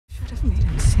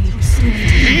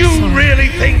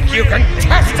think you can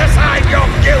cast aside your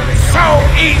guilt so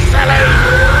easily?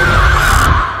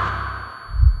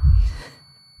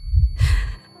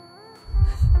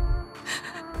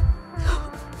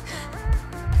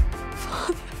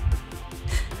 Father,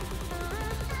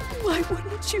 why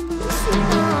wouldn't you listen?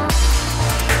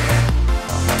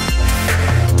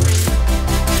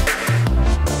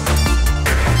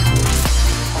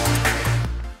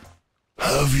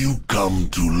 Have you come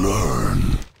to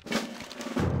learn?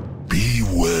 Be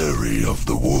wary of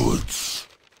the woods.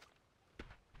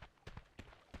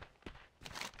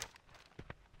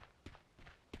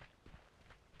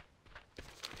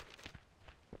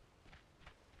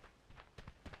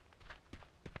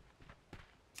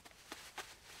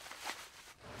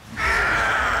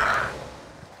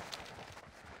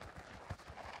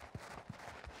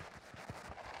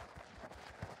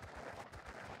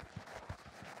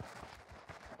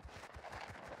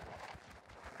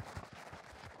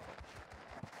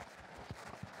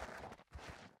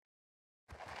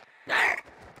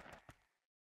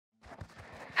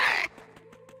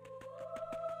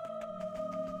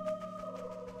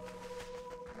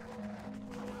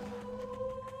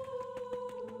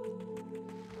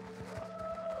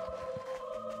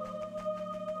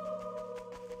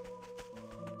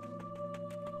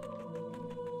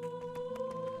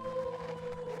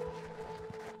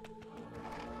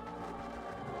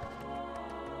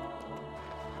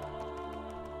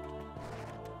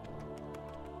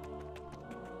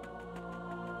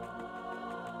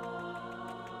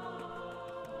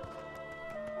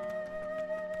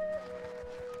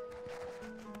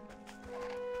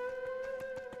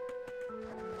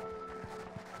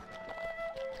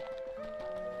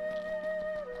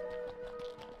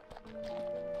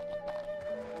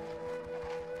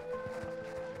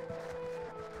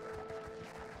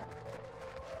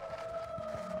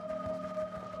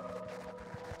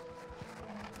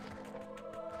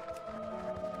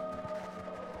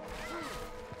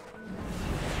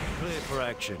 Clear for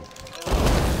action.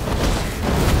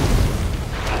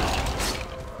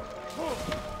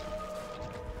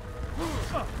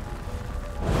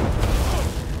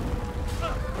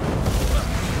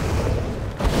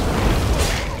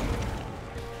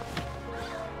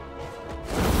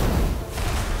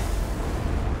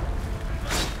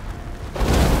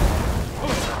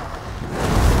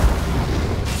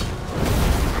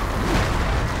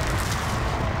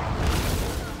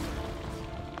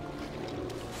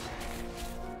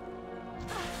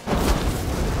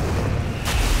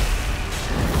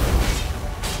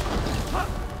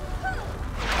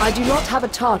 I do not have a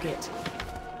target.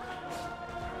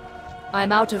 I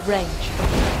am out of range.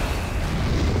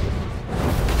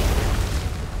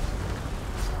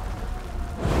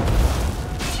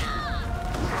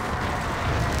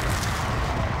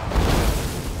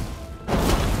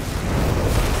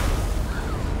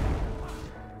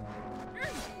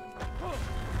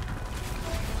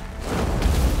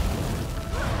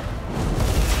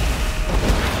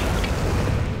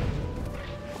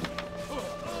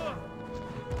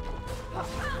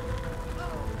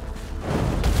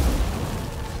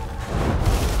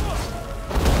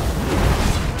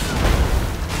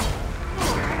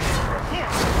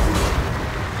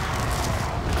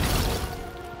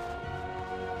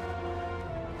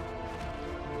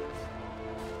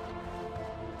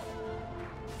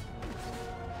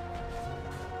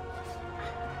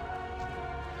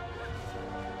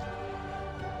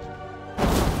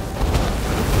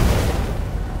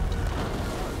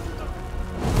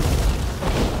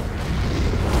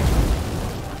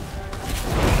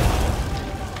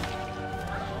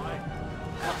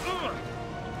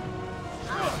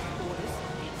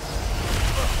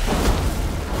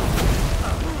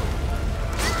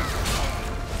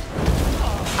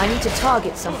 I need to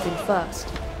target something first.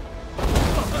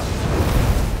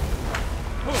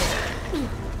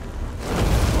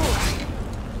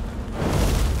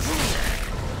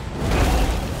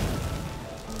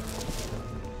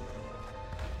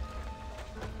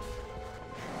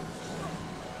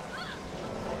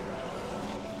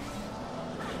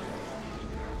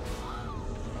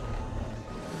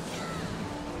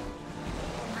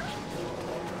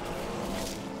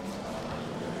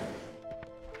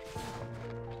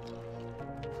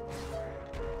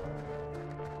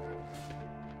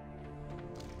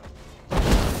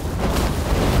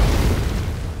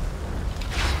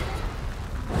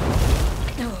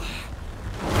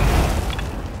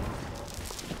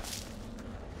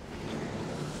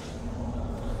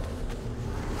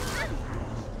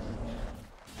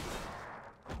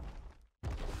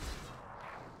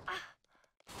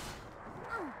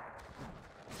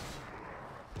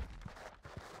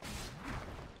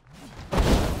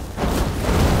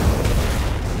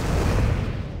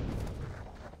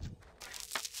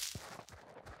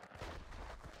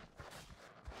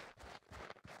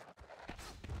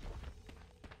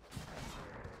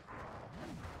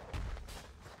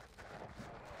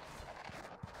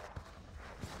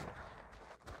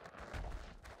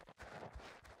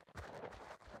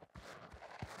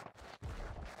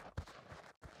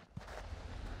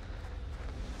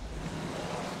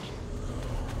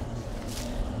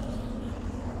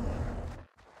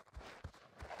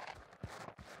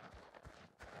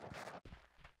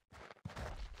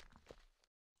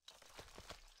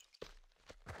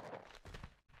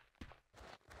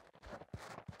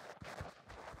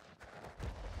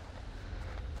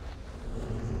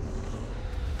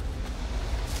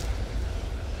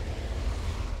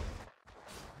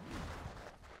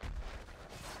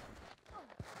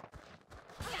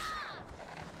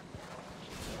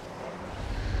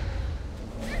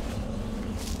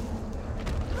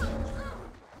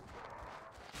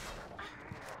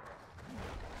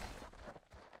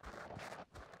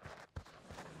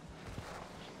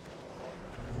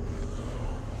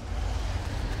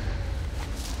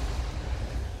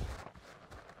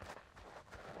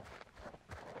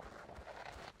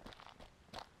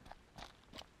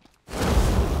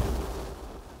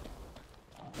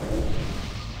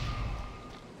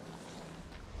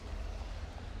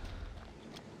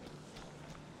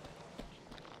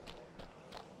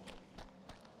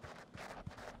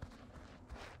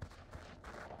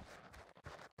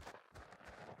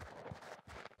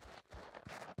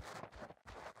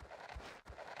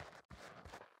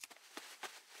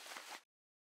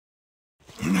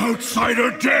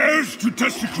 outsider dares to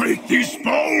desecrate these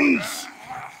bones,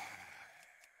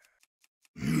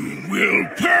 you will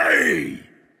pay!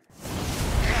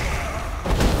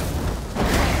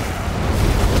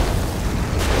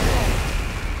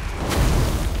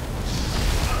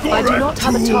 I do not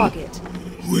have a target.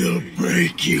 Will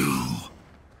break you.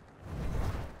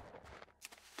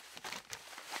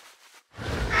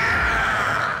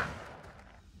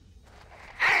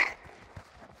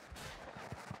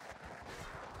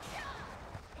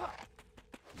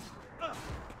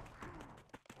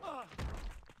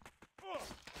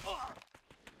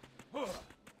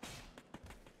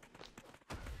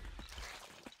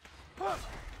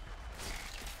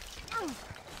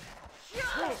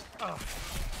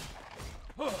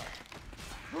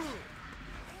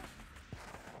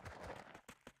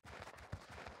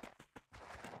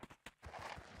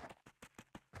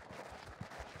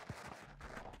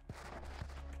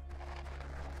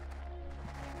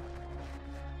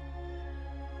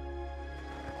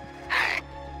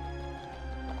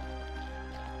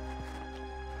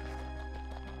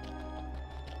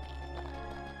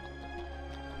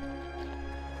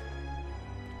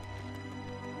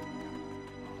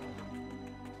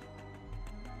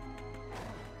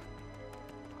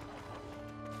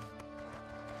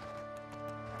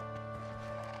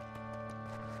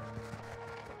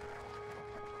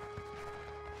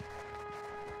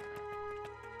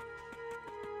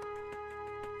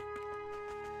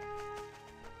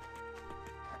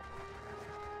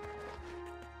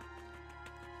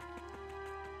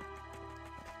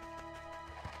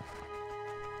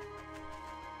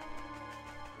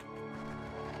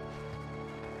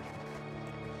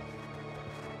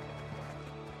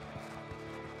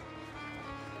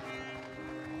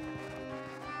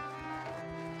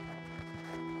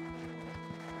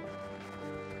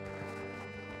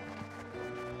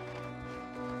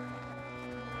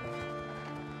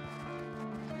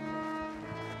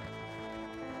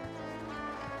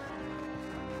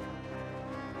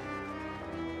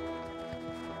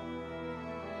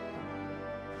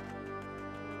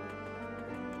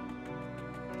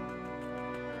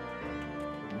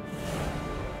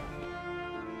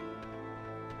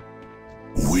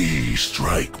 We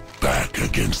strike back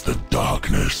against the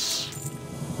darkness.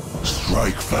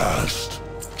 Strike fast,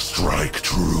 strike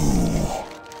true.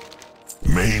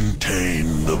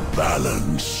 Maintain the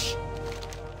balance.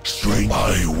 Strength.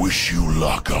 I wish you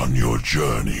luck on your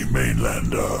journey,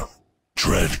 Mainlander.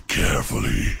 Tread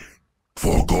carefully,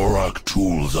 for Gorak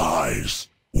Tool's eyes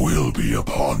will be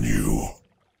upon you.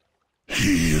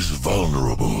 He is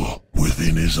vulnerable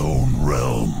within his own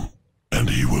realm, and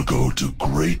he will go to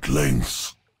great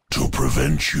lengths to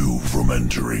prevent you from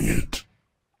entering it.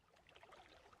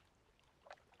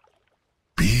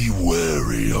 Be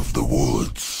wary of the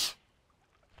woods.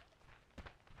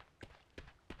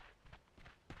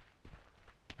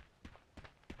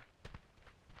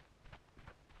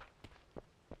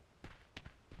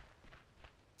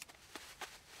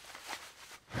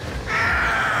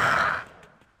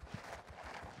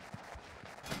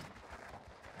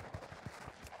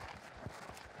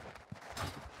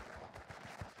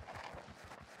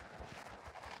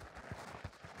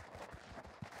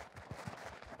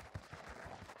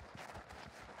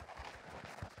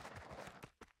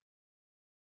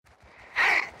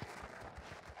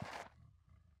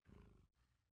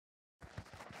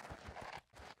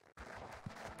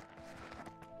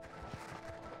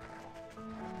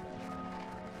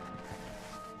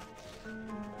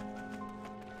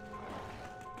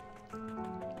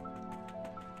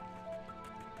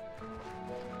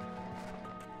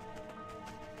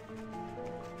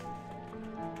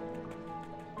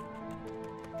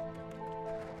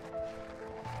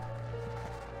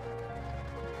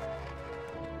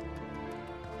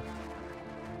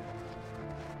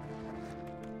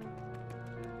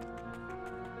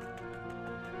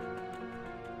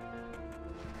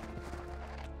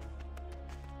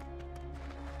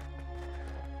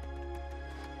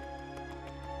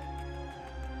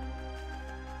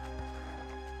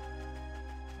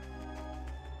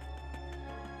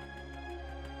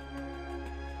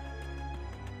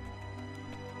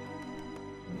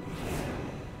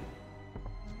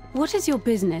 What is your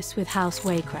business with House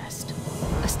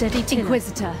Waycrest? A steady tiller.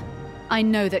 Inquisitor, I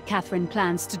know that Catherine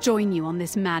plans to join you on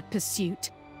this mad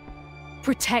pursuit.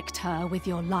 Protect her with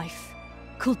your life.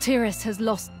 Kul Tiras has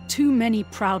lost too many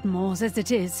proud Moors as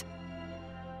it is.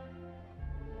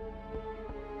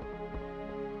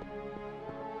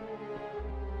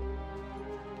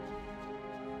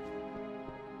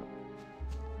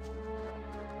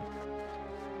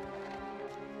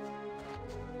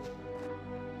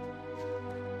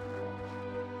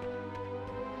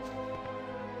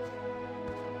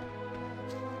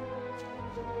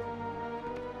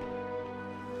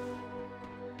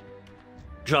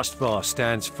 Justvar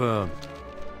stands firm.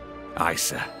 Aye,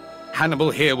 sir.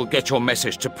 Hannibal here will get your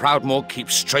message to Proudmoore Keep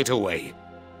straight away.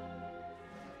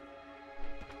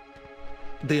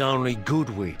 The only good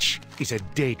witch is a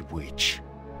dead witch.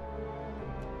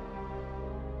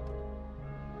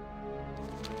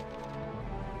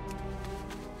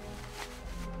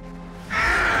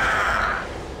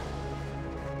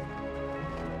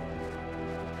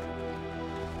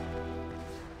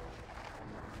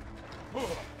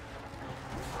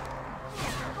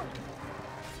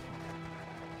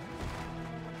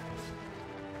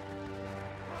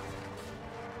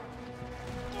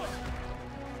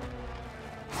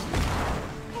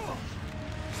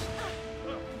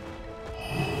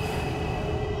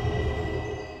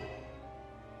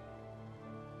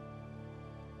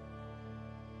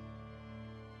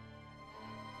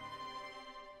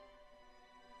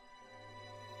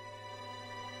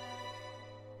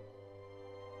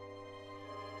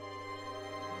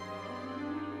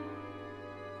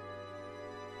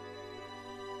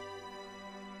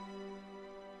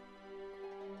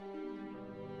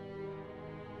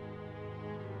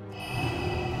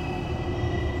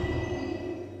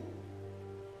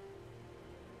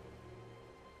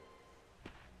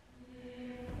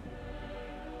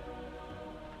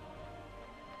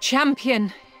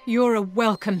 Champion, you're a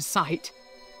welcome sight.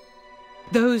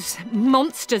 Those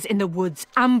monsters in the woods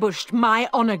ambushed my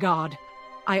honor guard.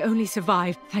 I only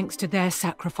survived thanks to their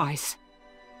sacrifice.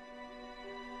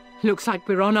 Looks like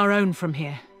we're on our own from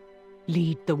here.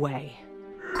 Lead the way.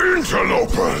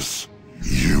 Interlopers!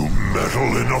 You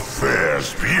meddle in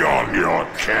affairs beyond your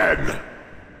ken!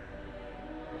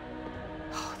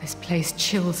 Oh, this place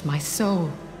chills my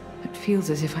soul. It feels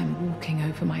as if I'm walking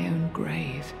over my own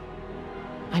grave.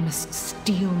 I must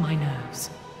steel my nerves.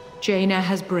 Jaina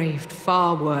has braved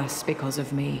far worse because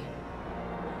of me.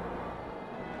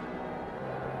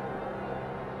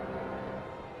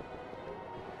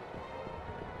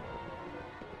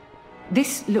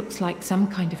 This looks like some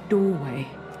kind of doorway.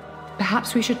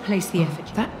 Perhaps we should place the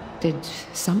effigy. That did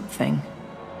something.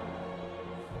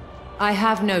 I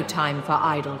have no time for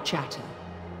idle chatter.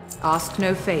 Ask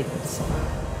no favors.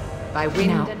 By wind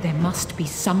Now, and... there must be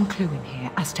some clue in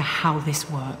here as to how this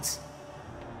works.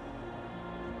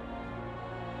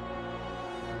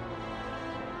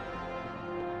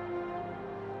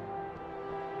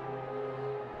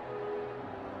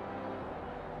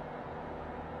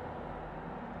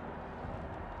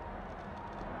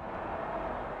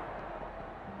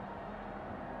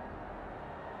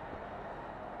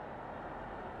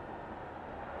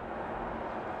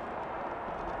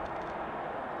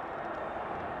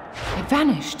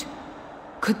 Vanished.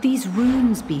 Could these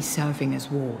runes be serving as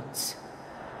wards?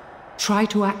 Try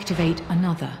to activate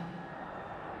another.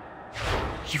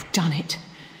 You've done it.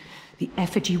 The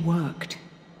effigy worked.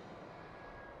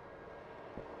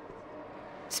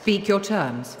 Speak your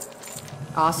terms.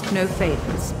 Ask no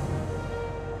favors.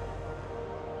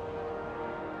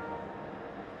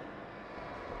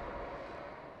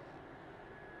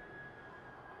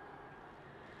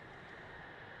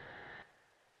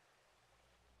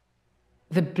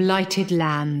 The Blighted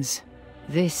Lands.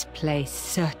 This place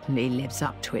certainly lives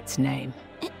up to its name.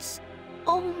 It's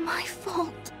all my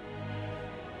fault.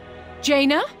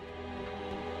 Jaina?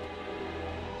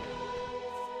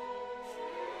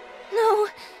 No!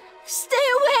 Stay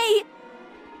away!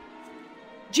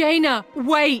 Jaina,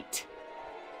 wait!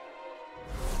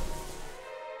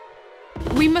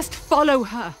 We must follow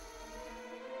her.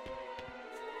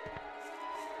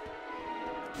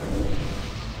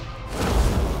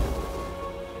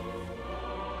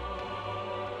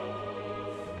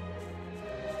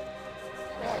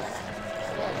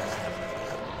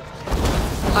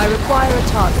 I require a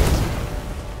target.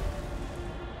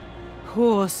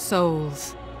 Poor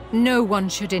souls. No one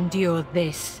should endure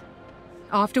this.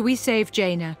 After we save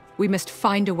Jaina, we must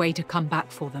find a way to come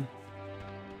back for them.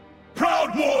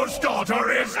 Proudmoore's daughter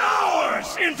is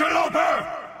ours, interloper!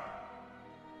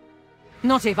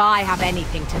 Not if I have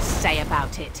anything to say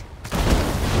about it.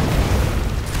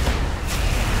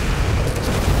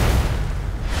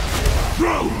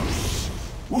 Rose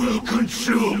will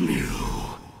consume you.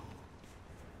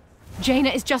 Jaina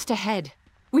is just ahead.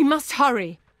 We must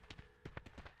hurry.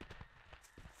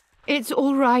 It's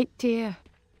all right, dear.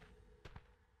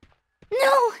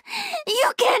 No!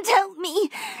 You can't help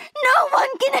me! No one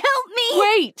can help me!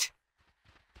 Wait!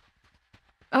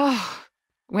 Oh,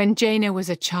 when Jaina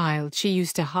was a child, she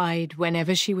used to hide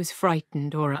whenever she was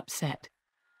frightened or upset.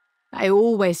 I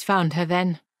always found her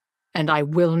then, and I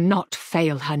will not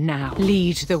fail her now.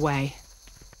 Lead the way.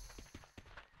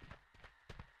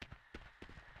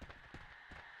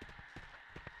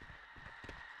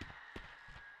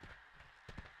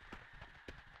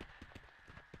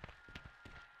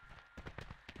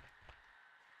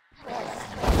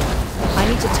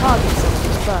 to target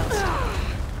something first.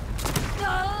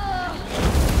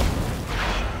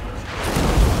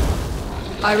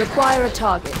 I require a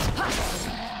target.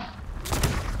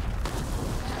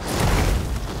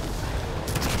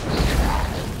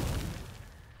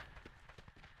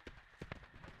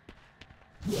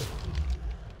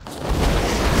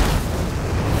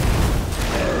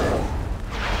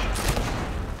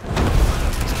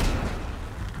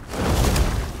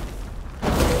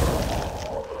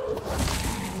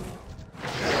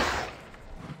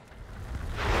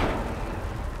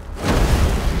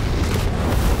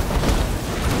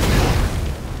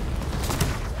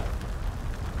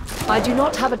 I do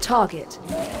not have a target.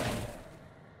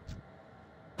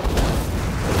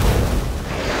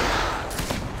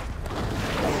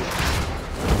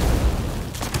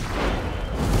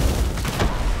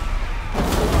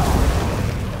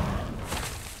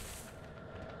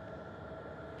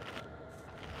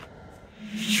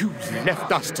 You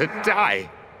left us to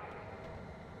die.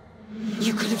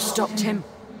 You could have stopped him.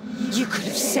 You could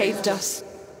have saved us.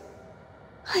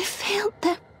 I failed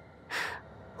them.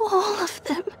 All of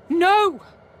them. No!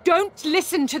 Don't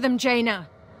listen to them, Jaina.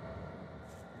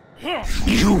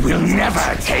 You will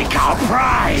never take our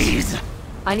prize!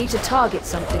 I need to target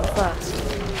something first.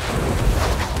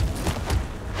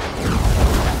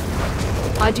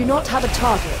 I do not have a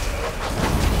target.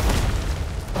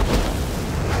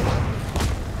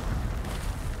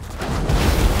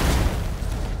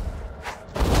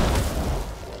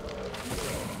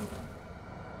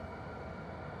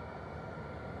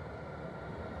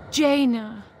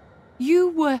 Jaina,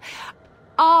 you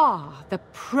are the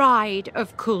pride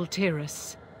of Kul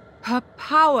Tiras. Her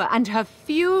power and her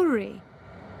fury.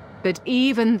 But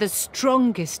even the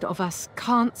strongest of us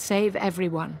can't save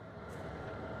everyone.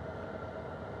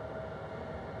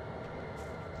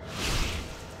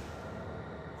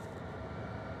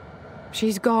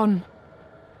 She's gone.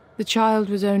 The child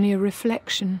was only a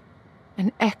reflection,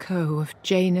 an echo of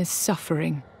Jaina's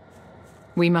suffering.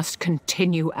 We must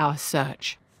continue our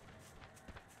search.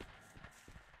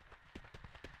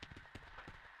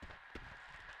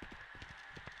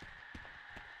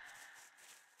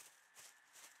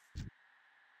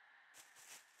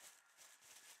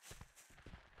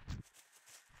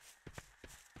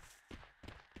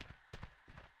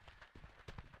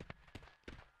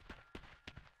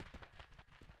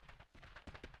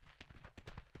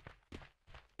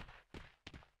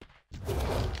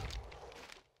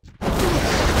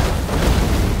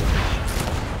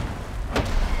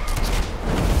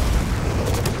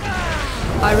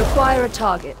 I require a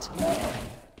target.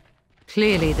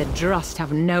 Clearly the Drust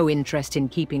have no interest in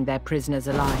keeping their prisoners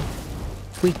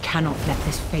alive. We cannot let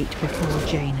this fate befall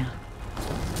Jaina.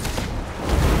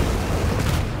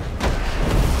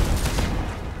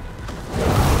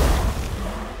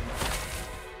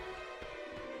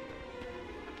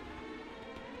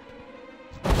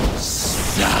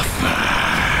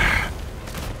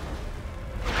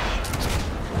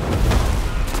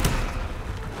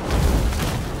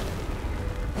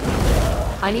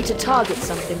 I need to target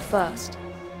something first.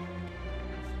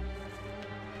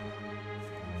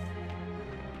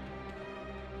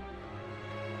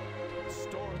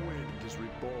 Stormwind is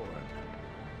reborn.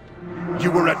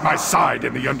 You were at my side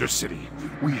in the Undercity.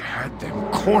 We had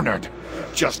them cornered.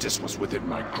 Justice was within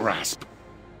my grasp.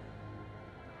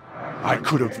 I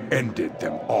could have ended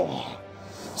them all.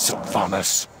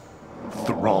 Sylvanas,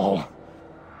 Thrall.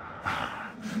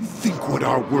 Think what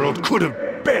our world could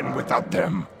have been without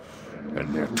them.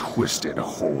 And their twisted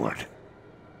horde.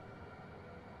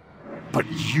 But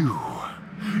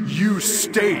you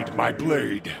stayed my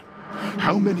blade.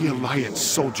 How many Alliance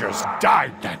soldiers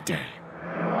died that day?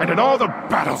 And in all the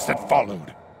battles that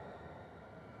followed?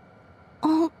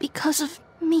 All because of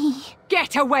me.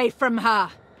 Get away from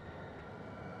her!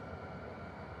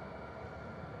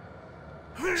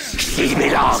 She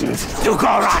belongs to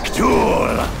Gorak.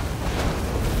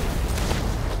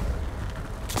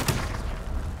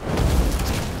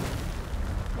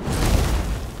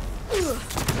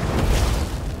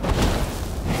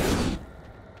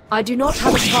 I do not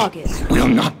have a target. Will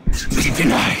not be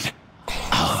denied.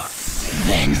 Our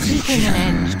vengeance. Putting an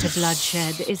end to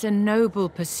bloodshed is a noble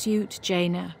pursuit,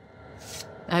 Jaina.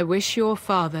 I wish your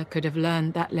father could have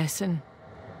learned that lesson.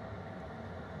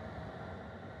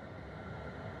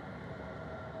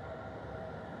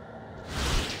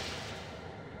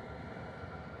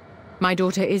 My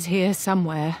daughter is here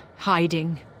somewhere,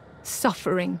 hiding,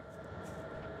 suffering.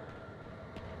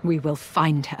 We will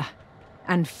find her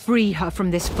and free her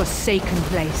from this forsaken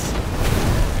place.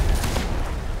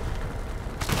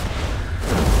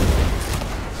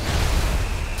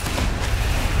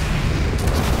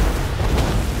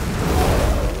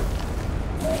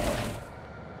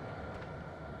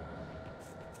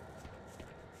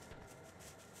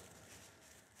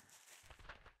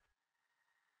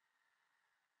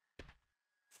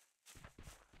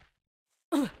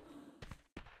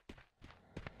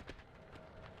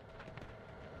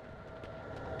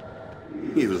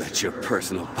 You let your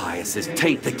personal biases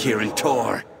taint the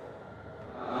Kirin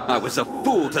I was a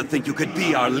fool to think you could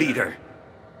be our leader.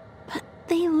 But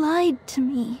they lied to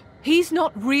me. He's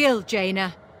not real,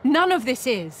 Jaina. None of this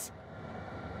is.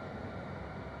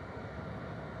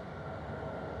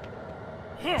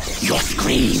 Your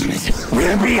screams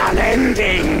will be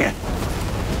unending!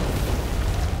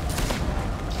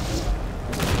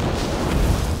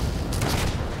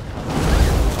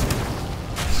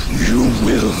 You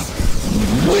will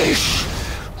wish.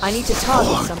 I need to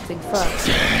target something first.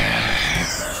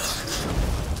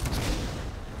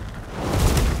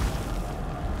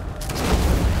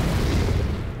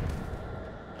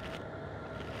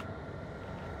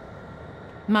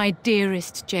 My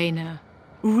dearest Jaina,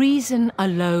 reason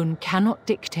alone cannot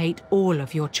dictate all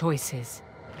of your choices.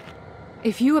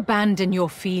 If you abandon your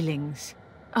feelings,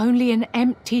 only an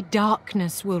empty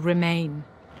darkness will remain.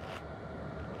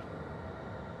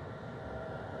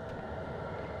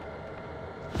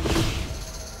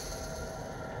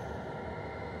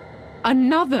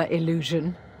 Another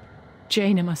illusion?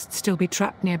 Jaina must still be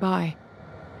trapped nearby.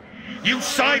 You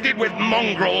sided with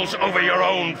mongrels over your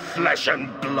own flesh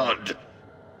and blood.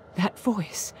 That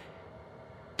voice...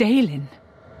 Dalen.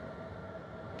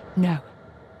 No.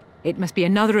 It must be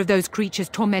another of those creatures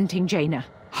tormenting Jaina.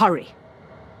 Hurry.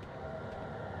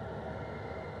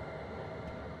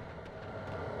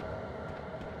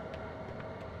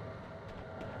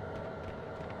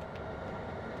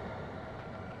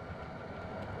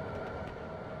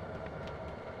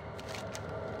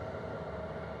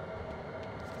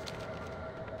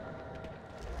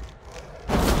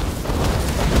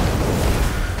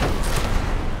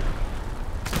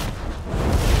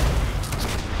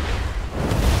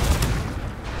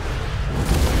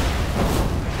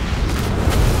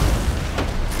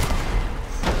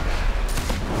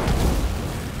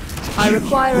 I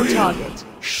require a target.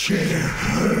 Share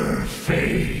her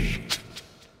fate.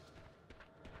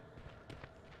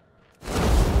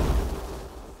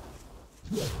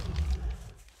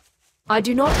 I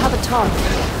do not have a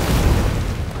target.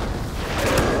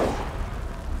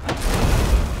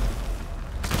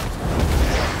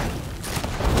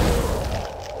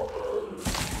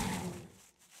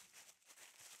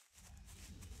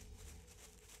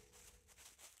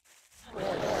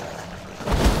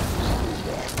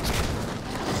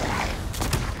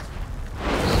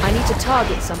 I need to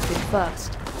target something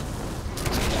first.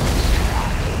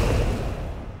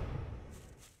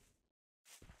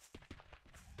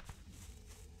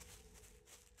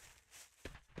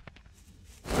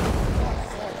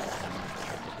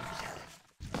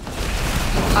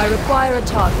 I require a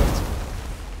target.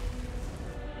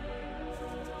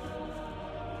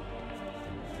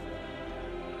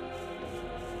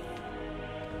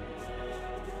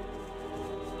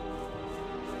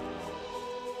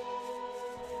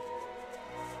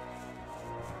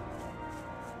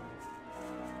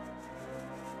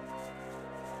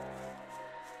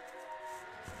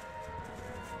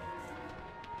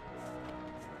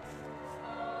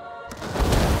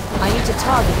 I need to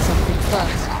target something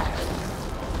first.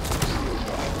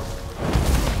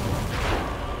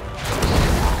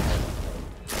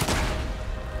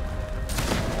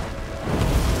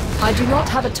 I do not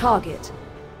have a target.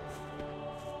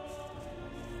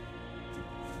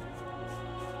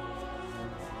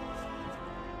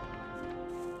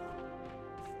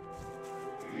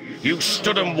 You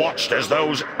stood and watched as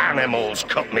those animals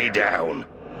cut me down.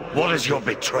 What has your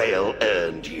betrayal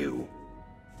earned you?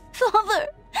 Father,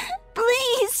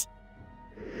 please!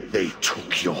 They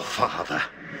took your father,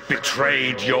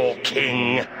 betrayed your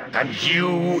king, and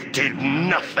you did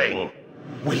nothing.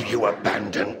 Will you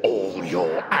abandon all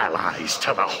your allies to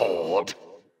the Horde?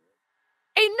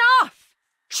 Enough!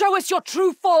 Show us your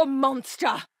true form,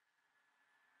 monster!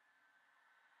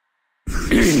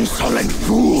 Insolent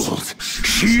fools!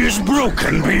 She is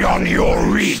broken beyond your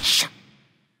reach!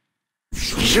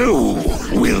 You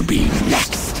will be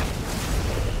next!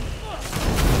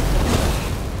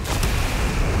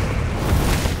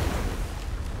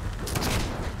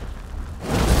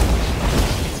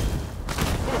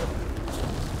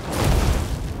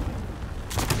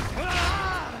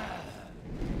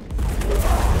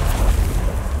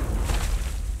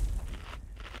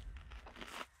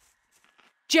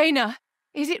 Jaina,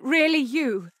 is it really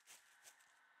you?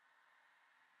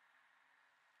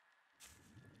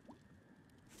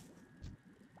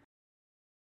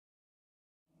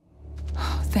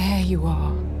 Oh, there you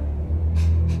are.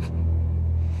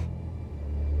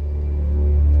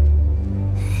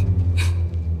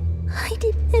 I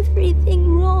did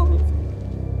everything wrong.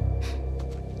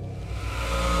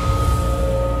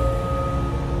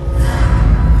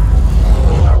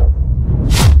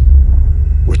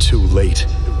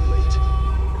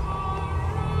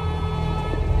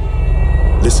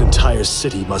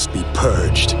 city must be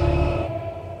purged.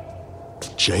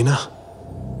 Jaina?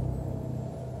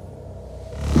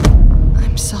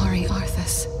 I'm sorry,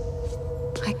 Arthas.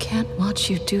 I can't watch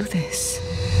you do this.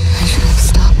 I should have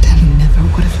stopped him. He never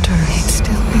would have turned. He'd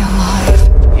still be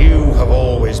alive. You have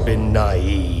always been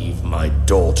naive, my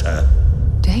daughter.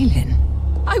 Dalen.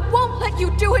 I won't let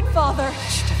you do it, Father! I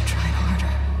should have tried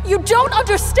harder. You don't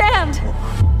understand!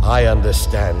 I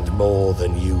understand more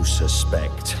than you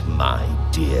suspect, my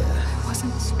dear. I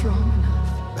wasn't strong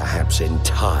enough. Perhaps in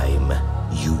time,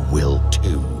 you will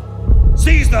too.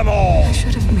 Seize them all! I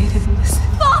should have made him listen.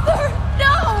 Father!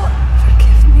 No!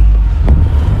 Forgive me.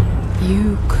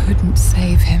 You couldn't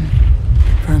save him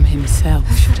from himself.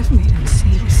 I should have made him see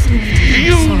his Do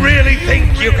you really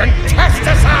think you can cast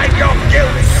aside your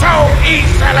guilt so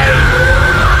easily?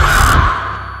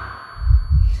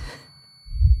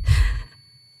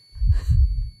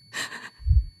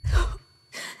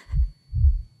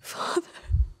 Father,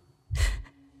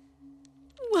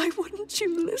 why wouldn't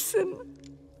you listen?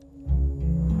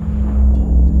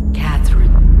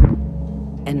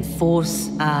 Catherine, enforce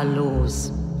our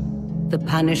laws. The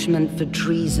punishment for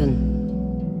treason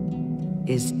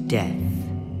is death.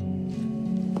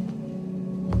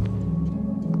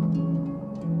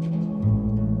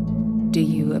 Do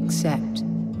you accept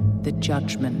the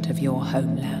judgment of your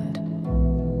homeland?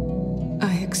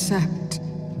 I accept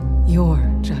your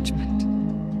judgment,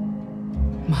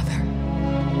 Mother.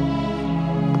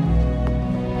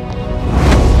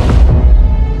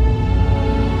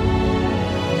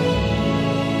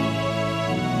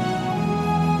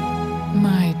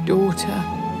 My daughter.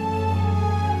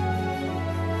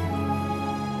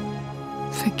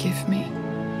 Forgive me.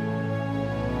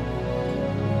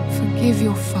 Forgive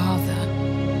your father.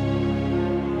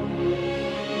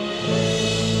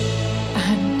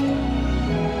 And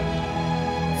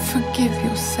forgive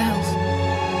yourself.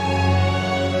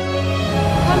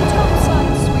 Come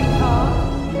topside, sweetheart.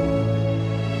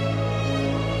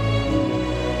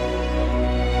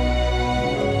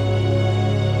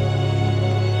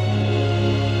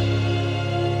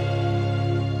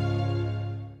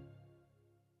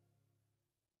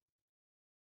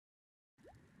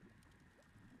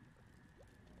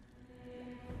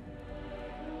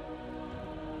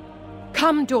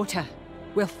 Come, daughter.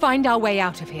 We'll find our way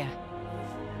out of here.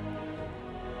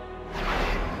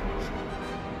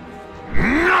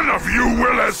 None of you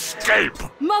will escape!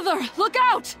 Mother, look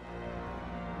out!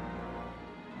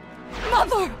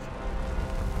 Mother!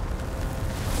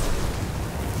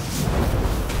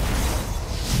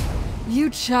 You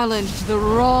challenged the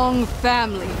wrong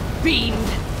family, fiend!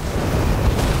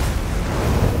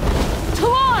 To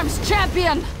arms,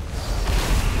 champion!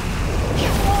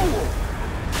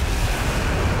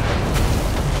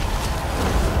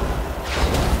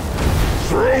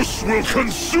 Thros will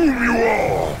consume you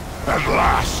all! At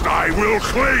last I will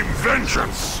claim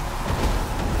vengeance!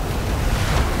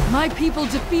 My people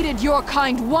defeated your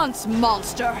kind once,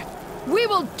 monster! We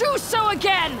will do so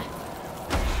again!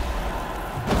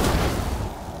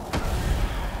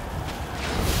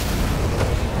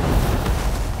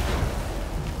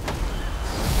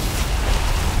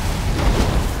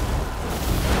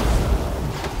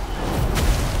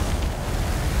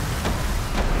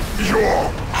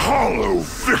 Your hollow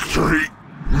victory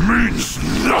means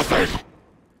nothing!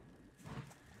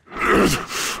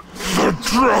 The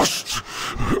trust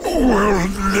will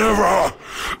never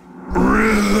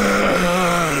relent!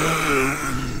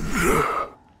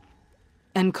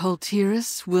 And Kul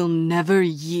Tiras will never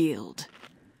yield.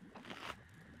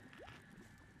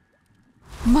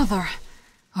 Mother,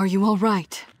 are you all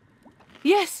right?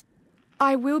 Yes,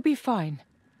 I will be fine.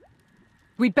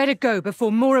 We'd better go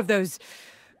before more of those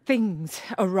things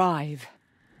arrive.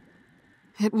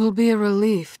 It will be a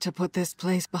relief to put this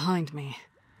place behind me.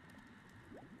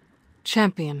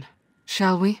 Champion,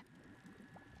 shall we?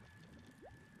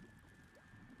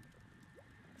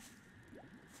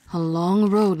 A long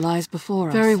road lies before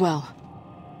us. Very well.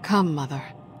 Come, Mother.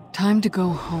 Time to go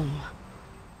home.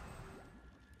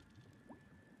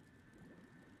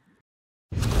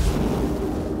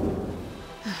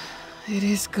 It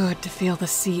is good to feel the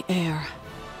sea air.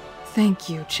 Thank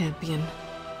you, Champion.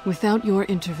 Without your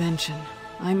intervention,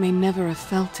 I may never have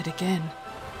felt it again.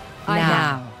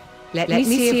 Now, let me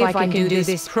see if I can do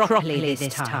this properly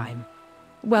this time.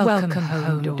 Welcome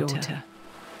home, daughter.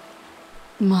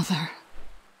 Mother,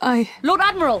 Lord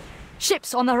Admiral!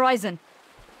 Ships on the horizon.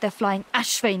 They're flying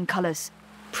Ashvane colors.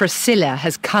 Priscilla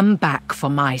has come back for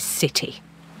my city.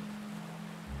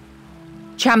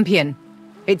 Champion,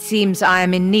 it seems I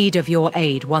am in need of your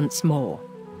aid once more.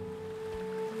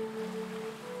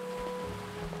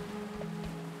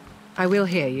 I will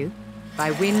hear you.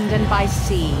 By wind and by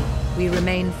sea, we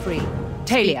remain free.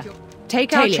 Talia,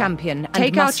 take our champion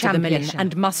and muster the militia.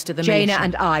 Jaina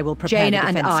and I will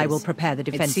prepare the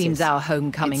defenses. It seems our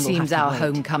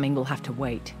homecoming will have to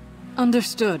wait.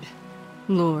 Understood,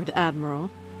 Lord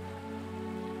Admiral.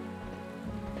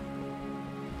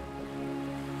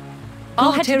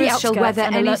 I'll head to the outskirts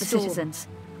and alert the citizens.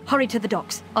 Hurry to the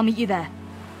docks. I'll meet you there.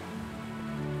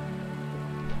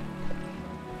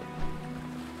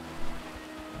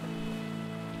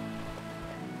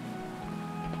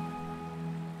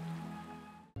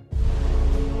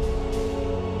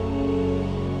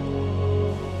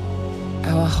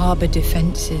 Our harbour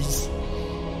defences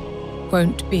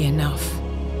won't be enough.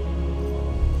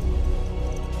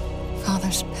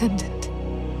 Father's pendant.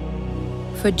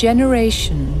 For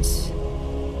generations,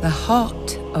 the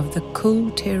heart of the Kul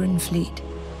Tiras fleet.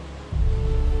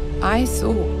 I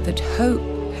thought that hope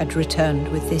had returned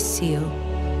with this seal.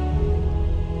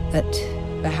 That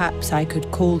perhaps I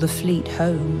could call the fleet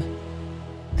home,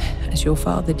 as your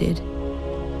father did.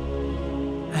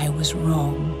 I was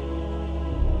wrong.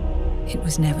 It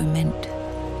was never meant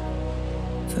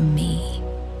for me.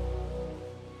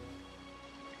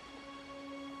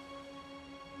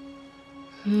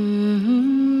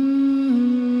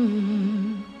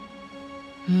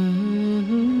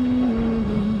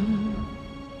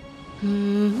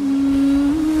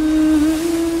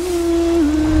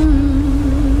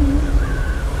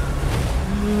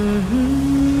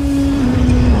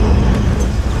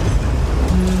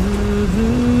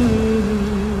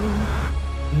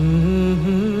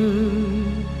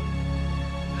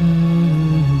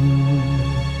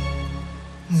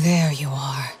 There you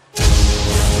are.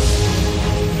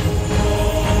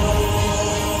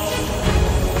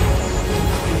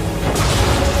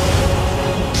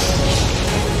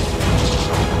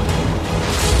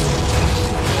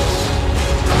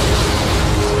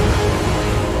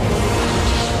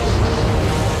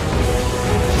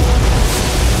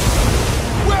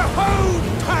 We're home,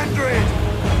 Pandred!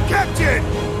 Captain!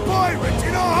 Pirates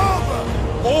in our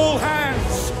harbour! All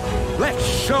hands! Let's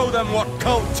show them what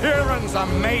Kul Tiras are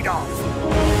made of!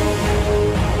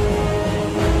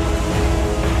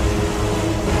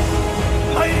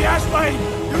 Lady Ashbane!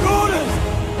 Your orders!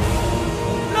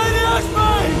 Lady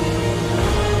Ashbane!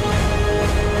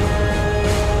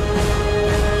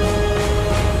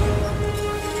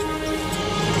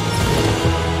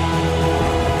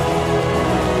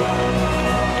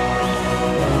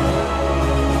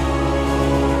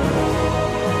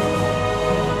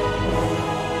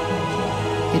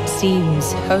 It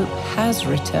seems hope has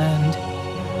returned.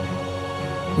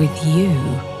 With you,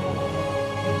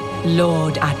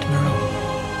 Lord Admiral.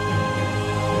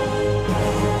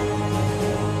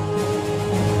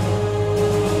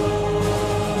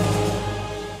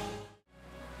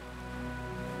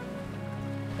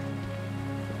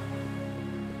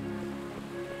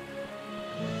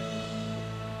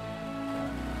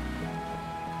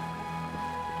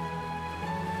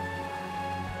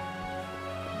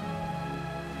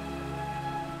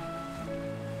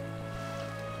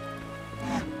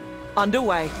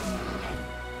 Underway.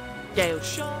 Gale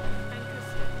sharp.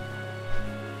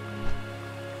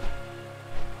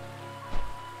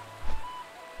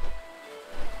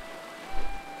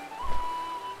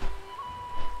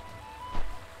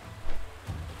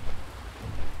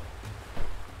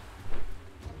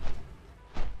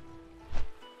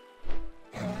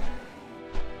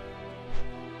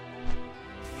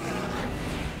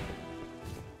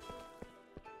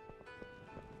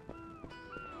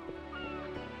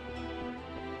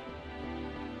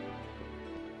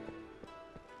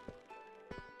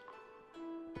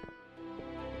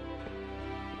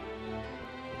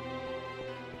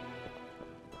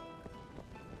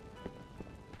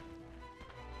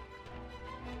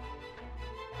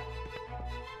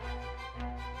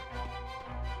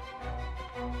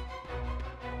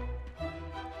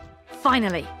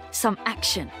 Finally, some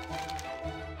action.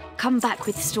 Come back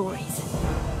with stories.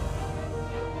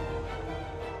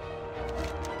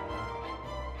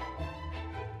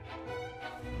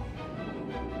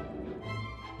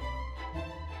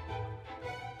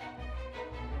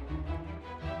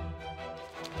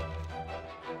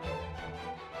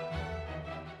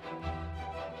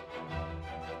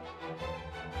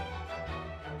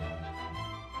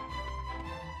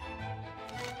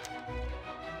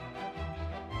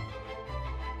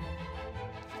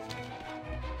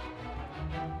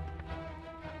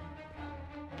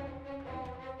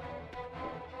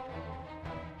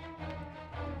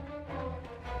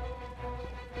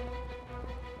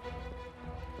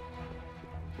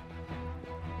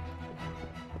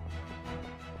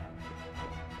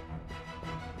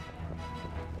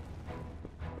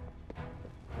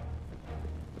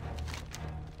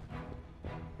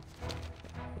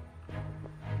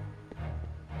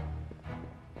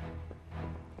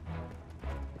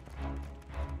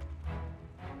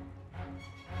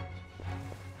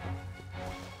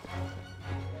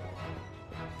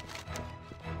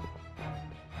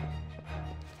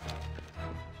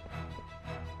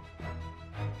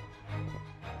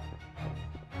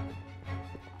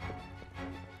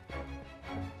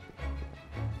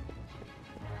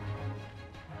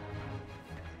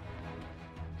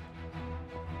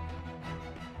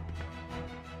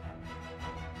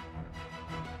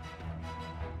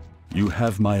 You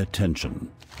have my attention.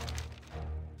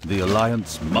 The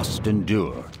Alliance must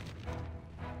endure.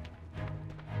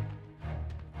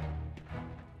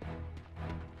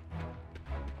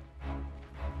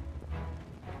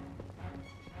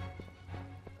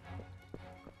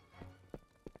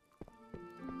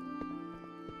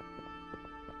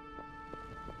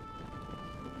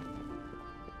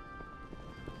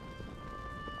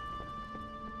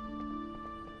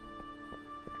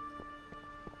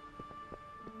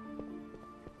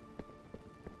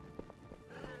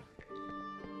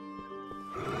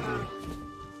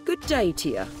 Good day to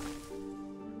you.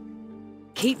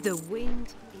 Keep the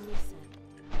wind in your sail.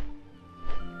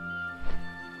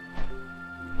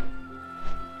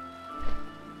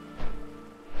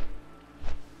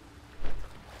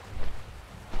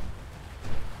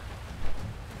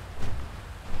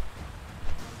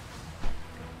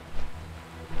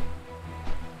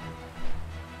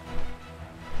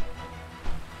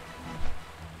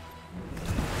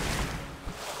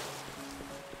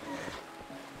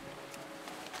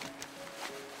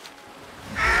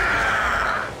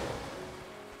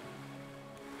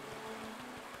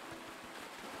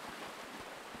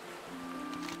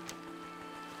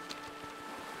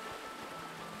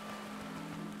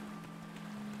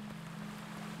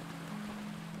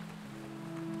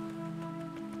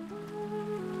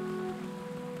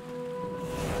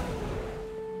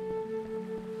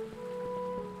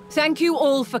 Thank you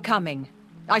all for coming.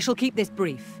 I shall keep this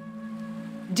brief.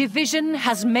 Division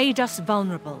has made us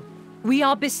vulnerable. We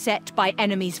are beset by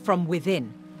enemies from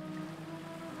within.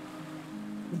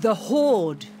 The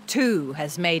Horde, too,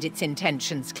 has made its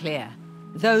intentions clear.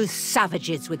 Those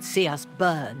savages would see us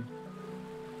burn.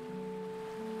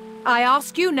 I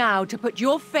ask you now to put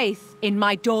your faith in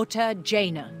my daughter,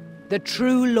 Jaina, the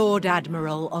true Lord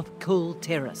Admiral of Kul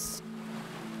Tiras.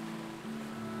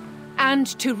 And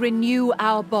to renew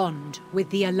our bond with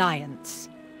the Alliance,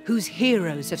 whose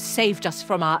heroes have saved us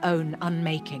from our own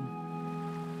unmaking.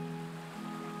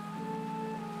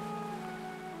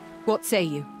 What say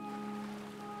you?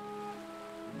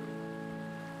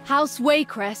 House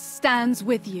Waycrest stands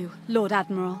with you, Lord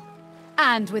Admiral,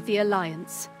 and with the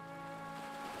Alliance.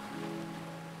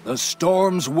 The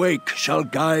storm's wake shall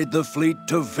guide the fleet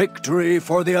to victory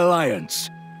for the Alliance,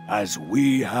 as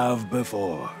we have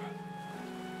before.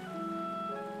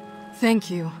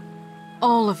 Thank you,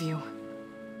 all of you.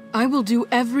 I will do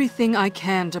everything I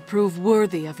can to prove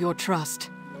worthy of your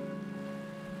trust.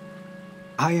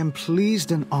 I am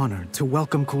pleased and honored to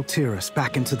welcome Kul Tiras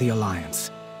back into the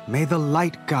Alliance. May the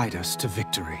light guide us to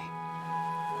victory.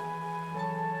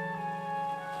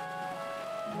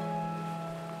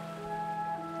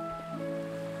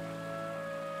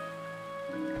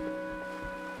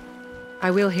 I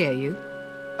will hear you.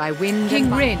 By wind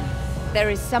King Rin,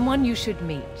 there is someone you should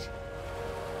meet.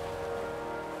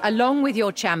 Along with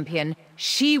your champion,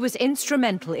 she was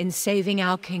instrumental in saving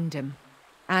our kingdom.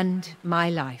 And my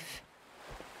life.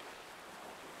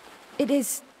 It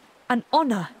is an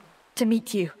honor to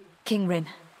meet you, King Rin.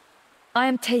 I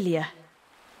am Talia.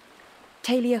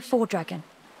 Talia Fourdragon.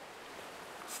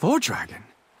 Fourdragon?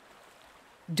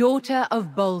 Daughter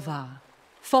of Bolvar.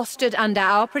 Fostered under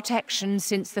our protection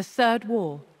since the Third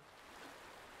War.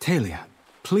 Talia,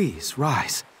 please,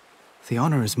 rise. The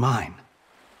honor is mine.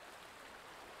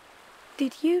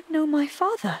 Did you know my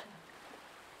father?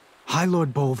 High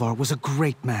Lord Bolvar was a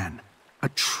great man. A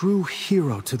true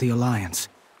hero to the Alliance.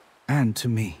 And to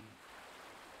me.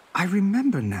 I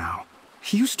remember now.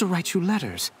 He used to write you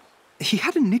letters. He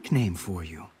had a nickname for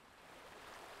you.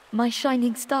 My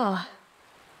shining star.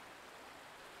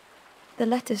 The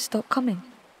letters stopped coming.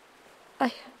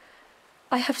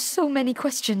 I have so many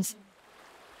questions.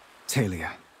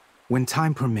 Talia, when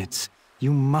time permits,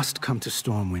 you must come to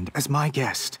Stormwind as my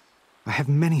guest. I have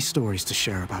many stories to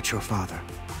share about your father.